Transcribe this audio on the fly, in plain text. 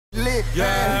Lit.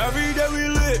 Yeah, every day we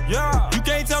lit. Yeah, you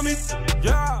can't tell me.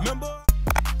 Yeah, remember?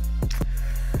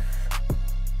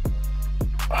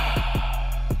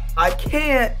 I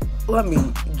can't. Let me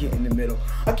get in the middle.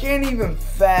 I can't even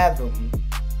fathom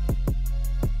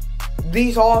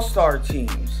these all-star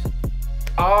teams.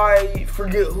 I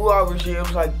forget who I was here. It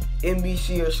was like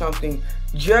NBC or something.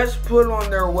 Just put on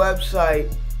their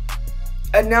website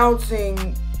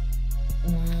announcing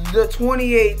the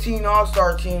 2018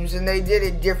 All-Star teams, and they did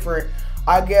it different.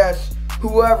 I guess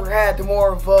whoever had the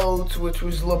more votes, which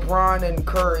was LeBron and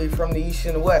Curry from the East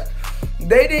and the West,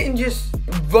 they didn't just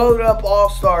vote up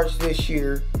All-Stars this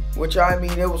year, which I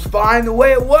mean, it was fine the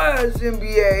way it was,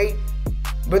 NBA,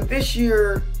 but this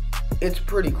year, it's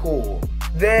pretty cool.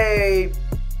 They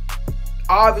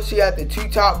obviously had the two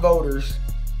top voters,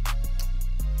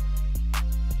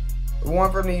 one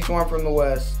from the East, one from the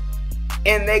West,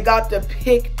 and they got to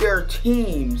pick their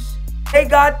teams. They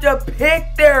got to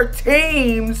pick their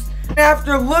teams.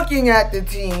 After looking at the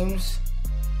teams,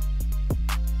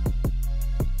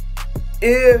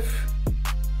 if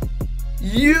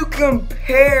you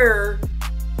compare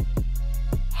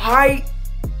height,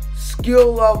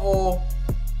 skill level,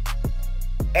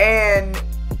 and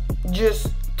just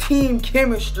team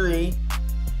chemistry,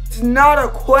 it's not a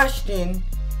question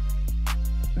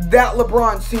that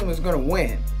LeBron's team is going to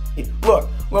win. Look,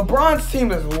 LeBron's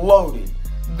team is loaded.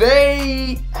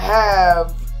 They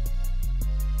have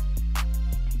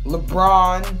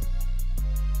LeBron,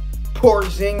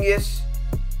 Porzingis,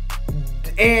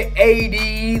 and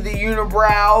AD, the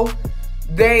unibrow.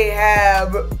 They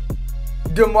have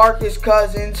DeMarcus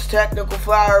Cousins, technical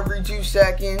foul every 2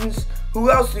 seconds. Who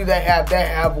else do they have? They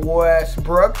have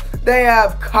Westbrook. They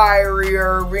have Kyrie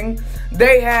Irving.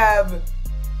 They have,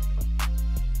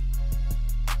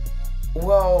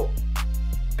 well,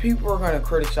 people are going to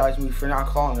criticize me for not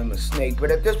calling him a snake,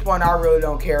 but at this point, I really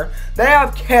don't care. They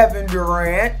have Kevin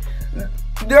Durant.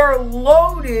 They're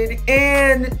loaded,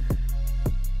 and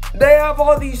they have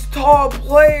all these tall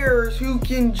players who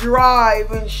can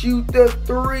drive and shoot the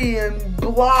three and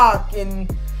block and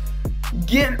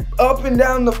get up and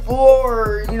down the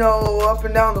floor, you know, up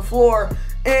and down the floor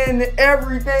and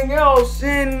everything else.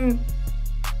 And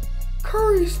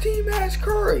Curry's team has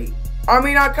Curry. I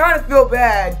mean, I kind of feel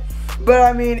bad, but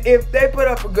I mean, if they put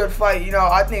up a good fight, you know,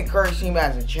 I think Curry's team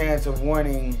has a chance of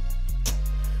winning.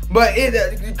 But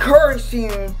Curry's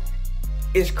team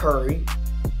is Curry,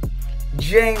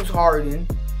 James Harden,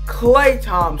 Klay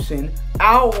Thompson,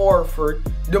 Al Horford,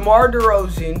 DeMar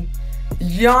DeRozan,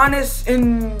 Giannis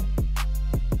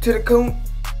Antetokounmpo,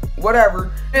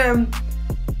 whatever, and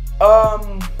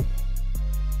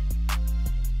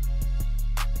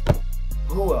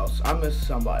who else? I missed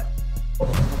somebody.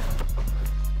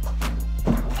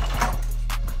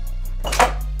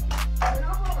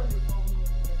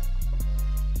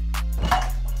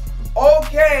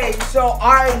 Okay, so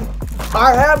I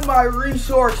have my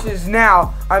resources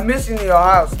now. I'm missing the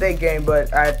Ohio State game,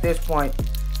 but at this point,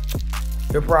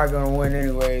 they're probably gonna win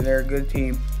anyway. They're a good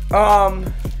team.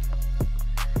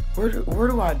 Where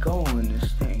do I go on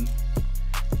this thing?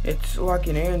 It's like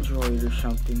an Android or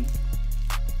something,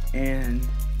 and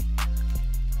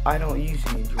I don't use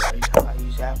Android. I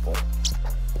use Apple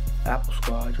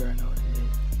Squad. I know what it is.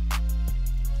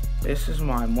 This is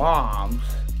my mom's.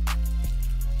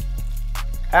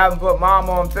 Haven't put mom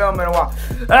on film in a while.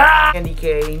 Ah! Candy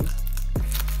cane.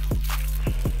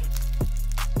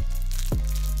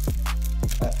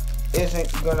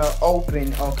 Isn't gonna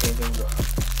open. Okay, there we go.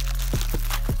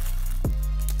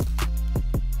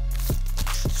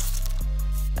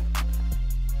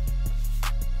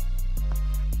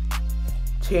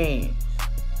 Teams.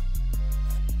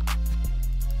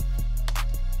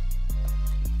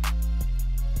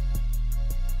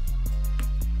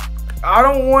 I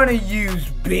don't want to use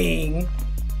Bing.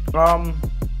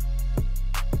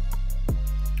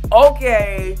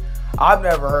 Okay, I've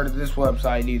never heard of this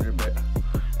website either, but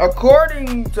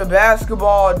according to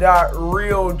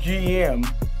basketball.realgm,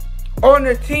 on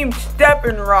the team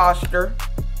stepping roster,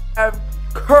 have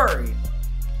Curry,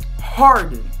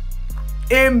 Harden,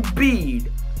 Embiid,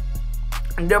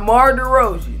 DeMar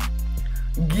DeRozan,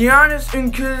 Giannis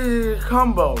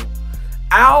Antetokounmpo,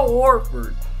 Al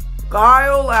Horford,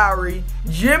 Kyle Lowry,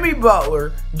 Jimmy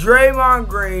Butler, Draymond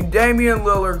Green, Damian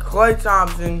Lillard, Klay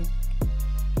Thompson,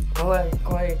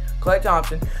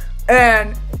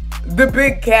 and the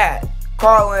big cat,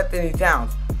 Karl Anthony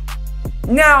Towns.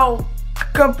 Now,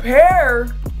 compare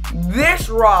this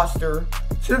roster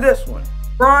to this one.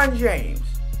 LeBron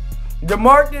James,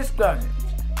 DeMarcus Cousins,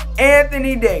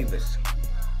 Anthony Davis.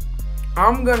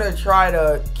 I'm gonna try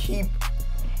to keep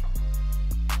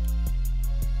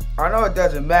I know it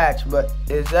doesn't match, but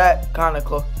is that kind of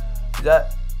close? Is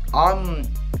that I'm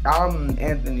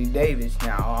Anthony Davis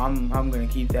now. I'm gonna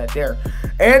keep that there.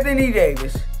 Anthony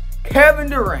Davis, Kevin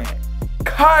Durant,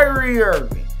 Kyrie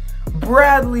Irving,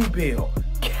 Bradley Beal,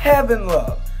 Kevin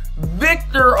Love,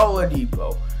 Victor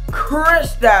Oladipo,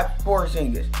 Kristaps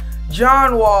Porzingis,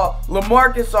 John Wall,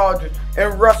 LaMarcus Aldridge,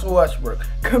 and Russell Westbrook.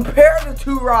 Compare the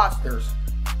two rosters.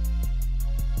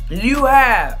 You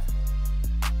have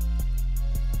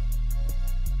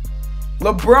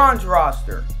LeBron's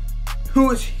roster,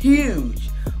 who is huge.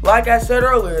 Like I said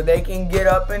earlier, they can get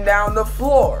up and down the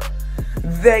floor.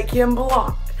 They can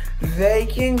block. They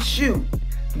can shoot.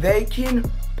 They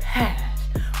can pass.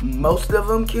 Most of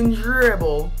them can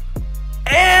dribble.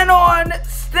 And on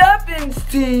Stefan's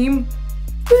team,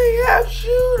 they have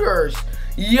shooters.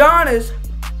 Giannis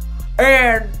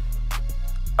and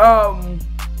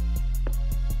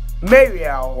maybe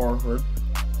Al Horford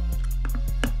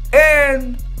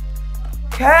and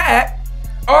Cat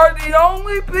are the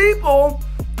only people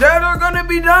that are going to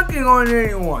be dunking on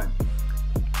anyone.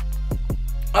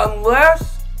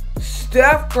 Unless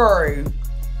Steph Curry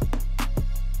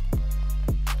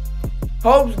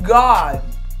hopes God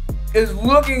is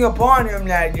looking upon him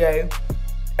that day,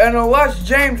 and unless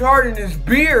James Harden's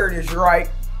beard is right,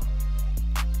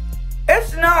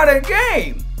 it's not a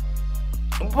game.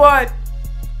 But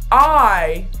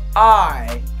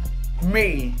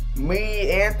me,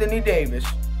 Anthony Davis,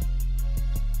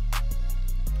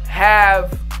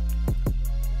 have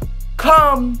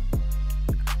come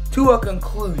to a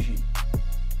conclusion.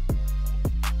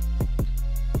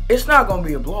 It's not going to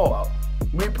be a blowout.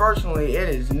 Me personally, it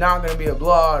is not going to be a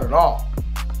blowout at all.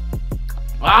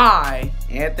 I,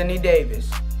 Anthony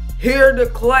Davis, here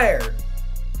declared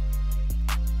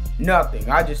nothing.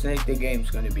 I just think the game's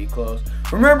going to be close.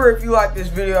 Remember, if you like this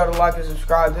video, to like and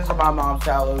subscribe. This is my mom's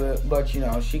tablet, but you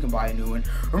know, she can buy a new one.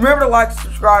 Remember to like and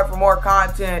subscribe for more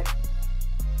content.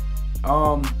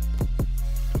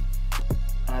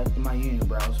 My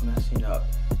unibrow messing up.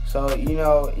 So, you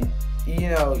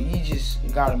just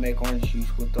gotta make orange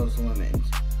juice with those lemons.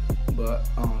 But,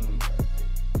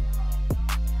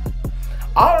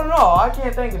 I don't know. I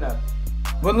can't think of nothing.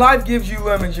 When life gives you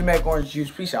lemons, you make orange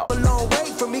juice. Peace out. A long way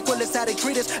from equal is how they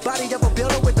treat us. Body of a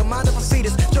builder with the mind of a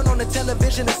fetus. Turn on the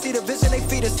television and see the vision they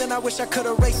feed us. And I wish I could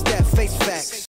erase that face facts.